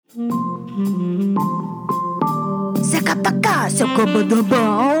Welcome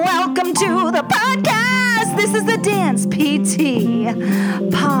to the podcast. This is the Dance PT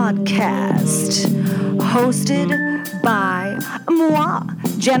podcast, hosted by moi,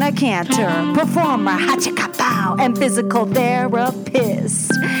 Jenna Cantor, performer, hachikapow, and physical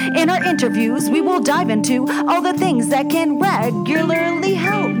therapist. In our interviews, we will dive into all the things that can regularly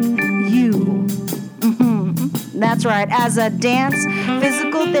help you. That's right, as a dance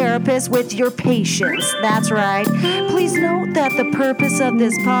physical therapist with your patients. That's right. Please note that the purpose of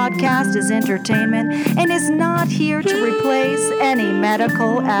this podcast is entertainment and is not here to replace any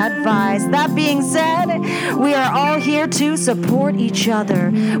medical advice. That being said, we are all here to support each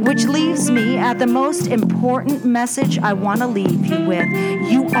other, which leaves me at the most important message I want to leave you with.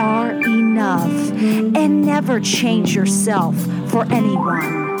 You are enough, and never change yourself for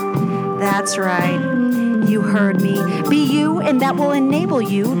anyone. That's right. You heard me. Be you, and that will enable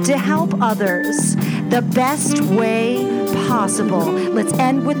you to help others the best way possible. Let's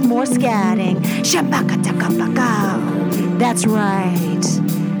end with more scatting. That's right.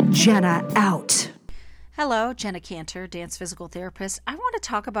 Jenna out. Hello, Jenna Cantor, dance physical therapist. I want to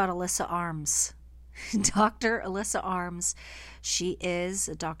talk about Alyssa Arms. Dr. Alyssa Arms. She is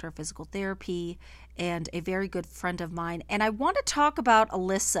a doctor of physical therapy and a very good friend of mine. And I want to talk about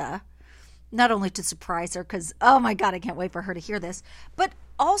Alyssa, not only to surprise her, because, oh my God, I can't wait for her to hear this, but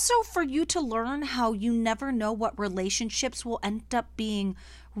also for you to learn how you never know what relationships will end up being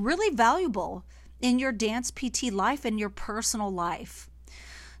really valuable in your dance PT life and your personal life.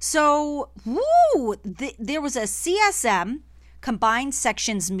 So, there was a CSM, Combined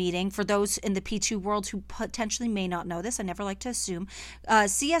Sections meeting, for those in the P2 world who potentially may not know this. I never like to assume.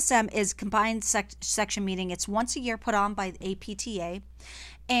 CSM is Combined Section meeting. It's once a year put on by the APTA.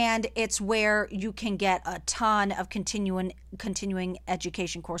 And it's where you can get a ton of continuing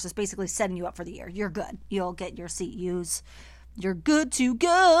education courses, basically setting you up for the year. You're good. You'll get your CEUs. You're good to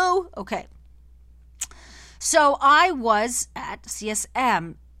go. Okay. So I was at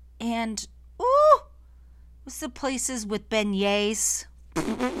CSM, and what's the places with beignets?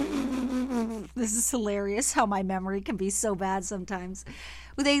 This is hilarious how my memory can be so bad sometimes.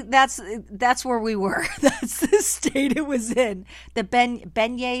 That's where we were. That's the state it was in. The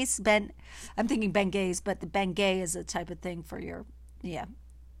beignets, I'm thinking beignets, but the beignet is a type of thing for your, I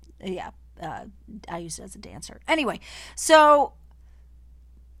used it as a dancer. Anyway, so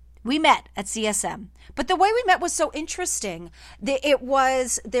we met at CSM, but the way we met was so interesting.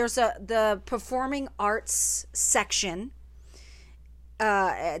 There's the performing arts section.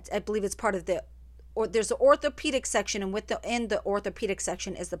 I believe it's part of there's the orthopedic section, and in the orthopedic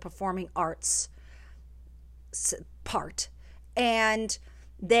section is the performing arts part. And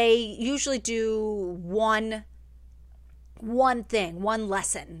they usually do one thing, one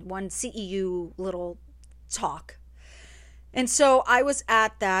lesson, one CEU little talk. And so I was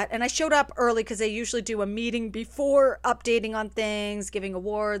at that, and I showed up early because they usually do a meeting before, updating on things, giving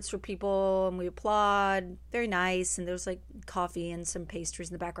awards for people, and we applaud. Very nice. And there's like coffee and some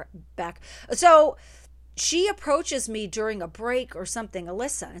pastries in the back. So she approaches me during a break or something,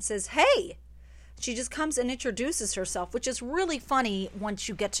 Alyssa, and says, "Hey." She just comes and introduces herself, which is really funny once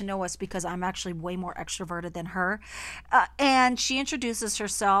you get to know us, because I'm actually way more extroverted than her. And she introduces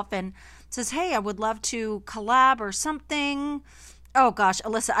herself and says, "Hey, I would love to collab or something." Oh gosh,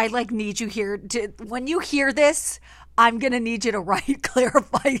 Alyssa, I need you here when you hear this, I'm going to need you to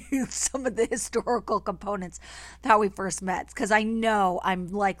clarify some of the historical components of how we first met, because I know I'm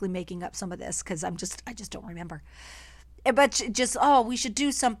likely making up some of this because I just don't remember. But just, we should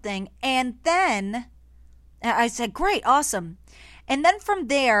do something. And then I said, great, awesome. And then from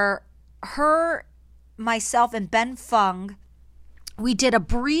there, myself, and Ben Fung, we did a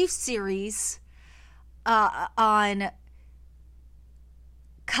brief series on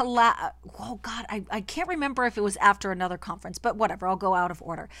I can't remember if it was after another conference, but whatever, I'll go out of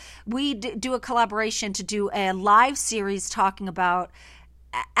order. We do a collaboration to do a live series talking about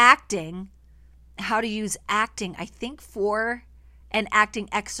acting, how to use acting, I think, and acting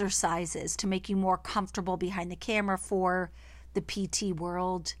exercises to make you more comfortable behind the camera for the PT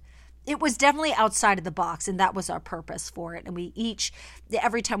world. It was definitely outside of the box, and that was our purpose for it. And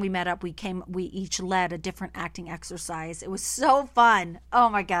every time we met up, we each led a different acting exercise. It was so fun. Oh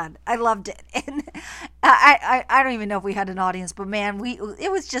my God, I loved it. And I don't even know if we had an audience, but man,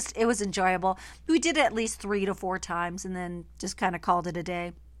 it was enjoyable. We did it at least 3 to 4 times, and then just kind of called it a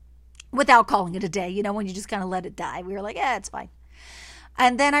day. Without calling it a day, when you just kind of let it die. We were like, it's fine.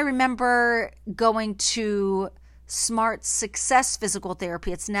 And then I remember going to Smart Success Physical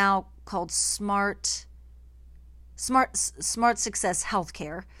Therapy. It's now called Smart Success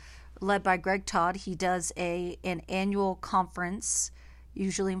Healthcare, led by Greg Todd. He does an annual conference,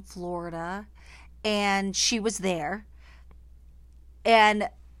 usually in Florida, and she was there. And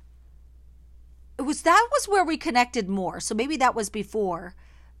that was where we connected more. So maybe that was before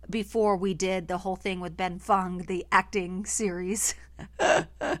we did the whole thing with Ben Fung, the acting series.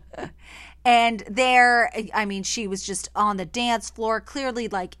 And there, I mean, she was just on the dance floor, clearly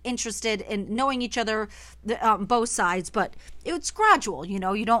like interested in knowing each other, both sides, but it's gradual, you're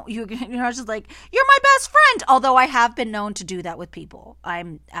just like, you're my best friend. Although I have been known to do that with people.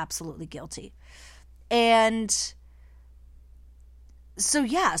 I'm absolutely guilty. And so,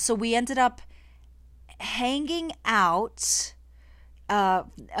 yeah, so we ended up hanging out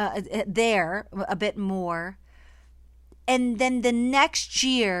there a bit more. And then the next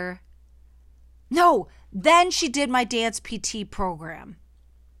year, then she did my dance PT program.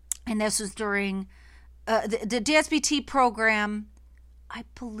 And this was during the dance PT program, I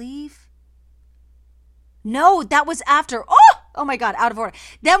believe. No, that was after. Oh my God, out of order.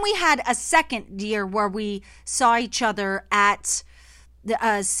 Then we had a second year where we saw each other at the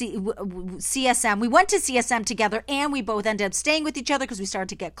CSM. We went to CSM together, and we both ended up staying with each other because we started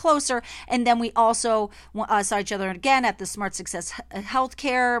to get closer. And then we also saw each other again at the Smart Success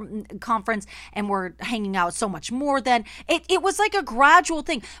Healthcare conference, and we're hanging out so much more then. It was like a gradual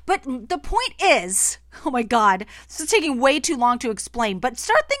thing. But the point is, oh my God, this is taking way too long to explain, but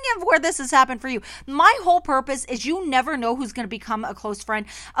start thinking of where this has happened for you. My whole purpose is you never know who's going to become a close friend.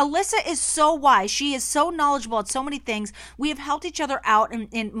 Alyssa is so wise. She is so knowledgeable at so many things. We have helped each other out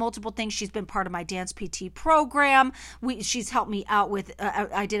in multiple things. She's been part of my dance PT program. She's helped me out with,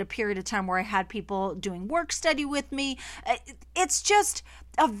 I did a period of time where I had people doing work study with me. It's just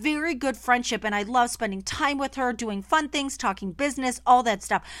a very good friendship, and I love spending time with her, doing fun things, talking business, all that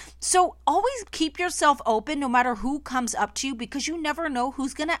stuff. So always keep yourself open no matter who comes up to you, because you never know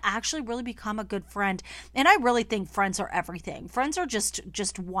who's going to actually really become a good friend. And I really think friends are everything. Friends are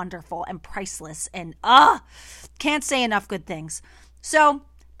just wonderful and priceless, and can't say enough good things. So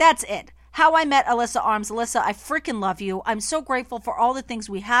that's it. How I met Alyssa Arms. Alyssa, I freaking love you. I'm so grateful for all the things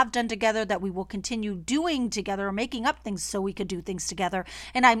we have done together, that we will continue doing together, making up things so we could do things together.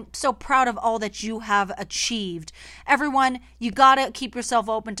 And I'm so proud of all that you have achieved. Everyone, you got to keep yourself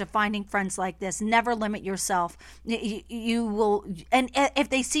open to finding friends like this. Never limit yourself. You will, and if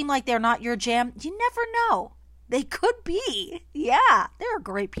they seem like they're not your jam, you never know. They could be. Yeah, there are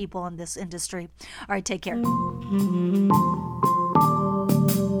great people in this industry. All right, take care.